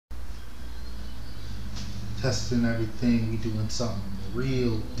testing everything. We doing something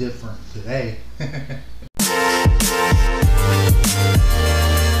real different today.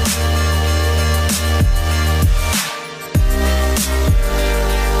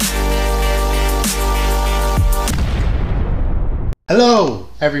 Hello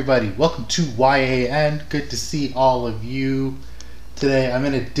everybody, welcome to YAN. Good to see all of you today. I'm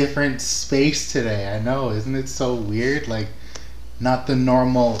in a different space today. I know, isn't it so weird? Like, not the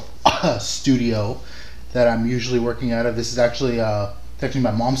normal studio that I'm usually working out of. This is actually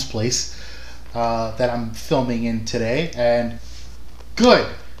my mom's place that I'm filming in today, and good,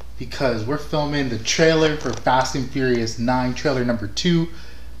 because we're filming the trailer for Fast and Furious 9, trailer number 2.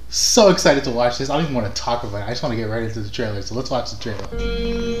 So excited to watch this. I don't even want to talk about it. I just want to get right into the trailer. So let's watch the trailer.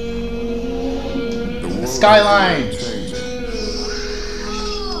 The skyline.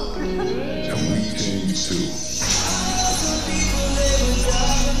 And we came to.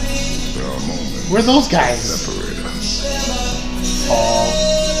 There are moments. Where are those guys? Separate us. Oh.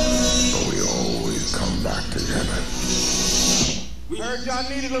 But we always come back together. We heard y'all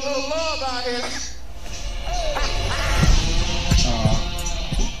needed a little love out here.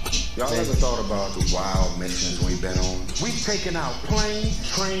 Y'all ever thought about the wild missions we've been on? We've taken out planes,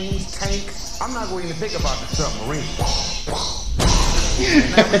 trains, tanks. I'm not going to even think about the submarine.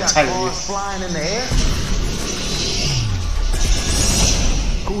 Now we got cars flying in the air.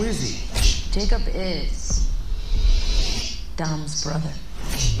 Who is he? Jacob is Dom's brother.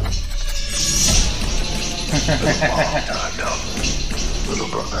 Long time now, little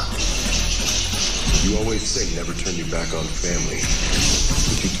brother. You always say never turn your back on family,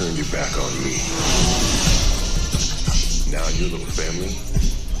 but you turned your back on me. Now your little family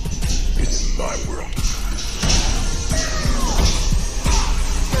is in my world.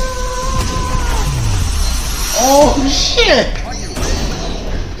 Oh shit!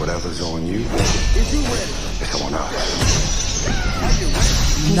 Whatever's on you, it's on us.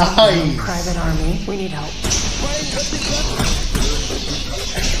 Nice. Private army. We need help.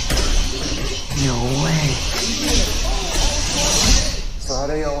 No way. So how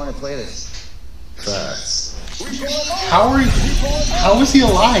do y'all want to play this? Fast. How is he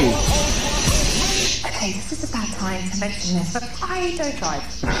alive? Okay, this is a bad time to mention this, but I don't drive.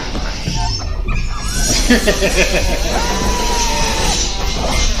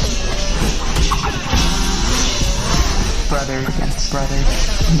 Brother against brother.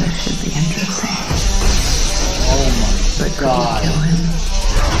 This should be interesting. Oh my god. Kill him.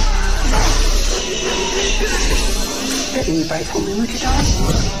 You guys told me what you're doing.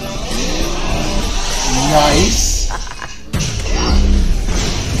 Nice.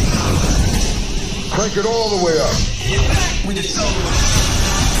 Crank it all the way up.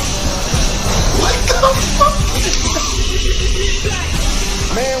 What the fuck?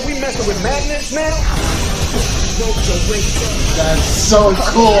 Man, we messing with magnets now? That's so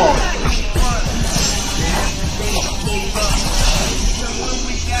cool.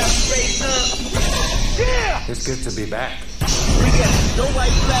 It's good to be back.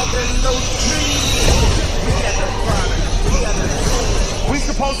 We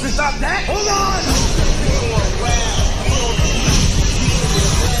supposed to stop that? Hold on!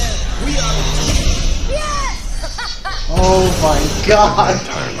 Oh my god.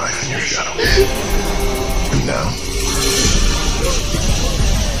 Entire life in your shadow. And now,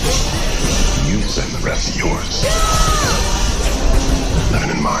 you spend the rest of yours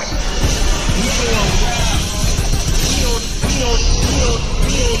living in mine.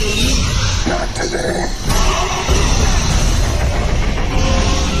 Not today.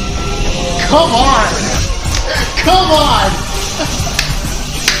 Come on! Come on!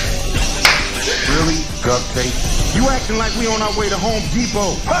 Really? Gut tape? You acting like we on our way to Home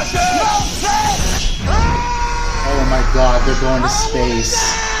Depot. Oh my god, they're going to space.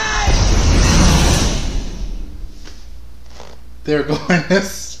 They're going to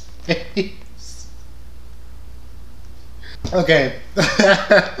space. Okay.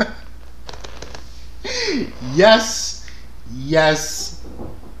 Yes, yes,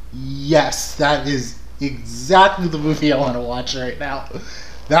 yes. That is exactly the movie I want to watch right now.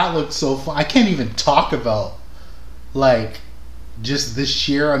 That looks so fun. I can't even talk about, like, just the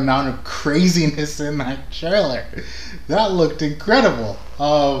sheer amount of craziness in that trailer. That looked incredible.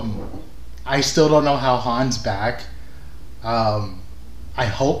 I still don't know how Han's back. I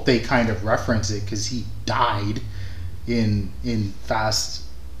hope they kind of reference it, because he died in Fast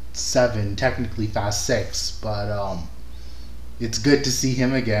 7, technically Fast 6, but it's good to see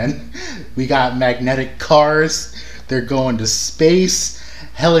him again. We got magnetic cars. They're going to space.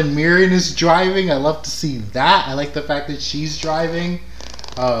 Helen Mirren is driving. I love to see that. I like the fact that she's driving.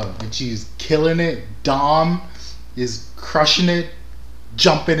 and she's killing it. Dom is crushing it,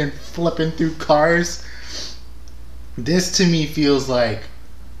 jumping and flipping through cars. This to me feels like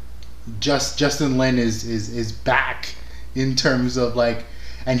Justin Lin is back in terms of like,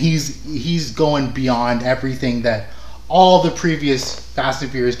 and he's going beyond everything that all the previous Fast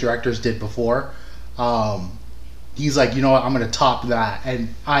and Furious directors did before. He's like, you know what, I'm gonna top that,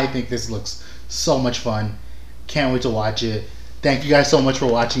 and I think this looks so much fun. Can't wait to watch it. Thank you guys so much for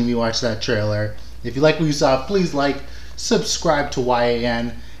watching me watch that trailer. If you like what you saw, please like, subscribe to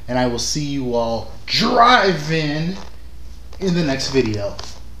YAN, and I will see you all driving in the next video.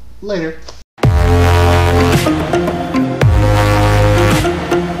 Later.